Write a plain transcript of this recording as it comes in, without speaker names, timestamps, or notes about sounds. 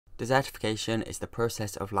Desertification is the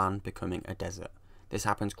process of land becoming a desert. This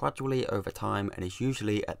happens gradually over time and is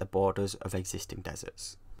usually at the borders of existing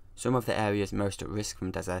deserts. Some of the areas most at risk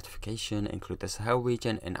from desertification include the Sahel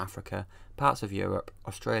region in Africa, parts of Europe,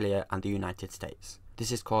 Australia and the United States.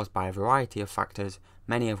 This is caused by a variety of factors,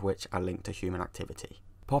 many of which are linked to human activity.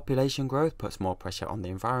 Population growth puts more pressure on the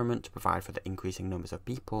environment to provide for the increasing numbers of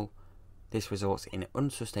people. This results in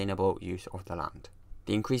unsustainable use of the land.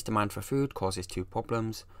 The increased demand for food causes two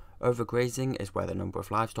problems. Overgrazing is where the number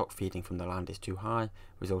of livestock feeding from the land is too high,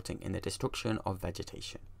 resulting in the destruction of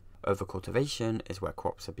vegetation. Over-cultivation is where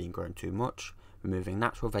crops are being grown too much, removing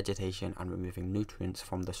natural vegetation and removing nutrients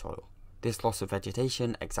from the soil. This loss of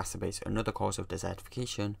vegetation exacerbates another cause of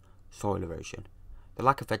desertification, soil erosion. The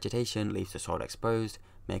lack of vegetation leaves the soil exposed,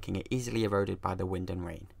 making it easily eroded by the wind and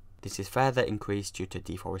rain. This is further increased due to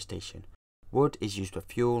deforestation. Wood is used for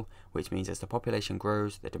fuel, which means as the population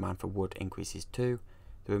grows, the demand for wood increases too.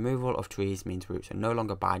 The removal of trees means roots are no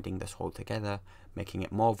longer binding the soil together, making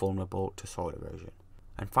it more vulnerable to soil erosion.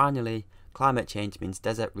 And finally, climate change means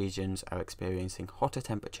desert regions are experiencing hotter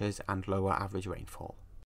temperatures and lower average rainfall.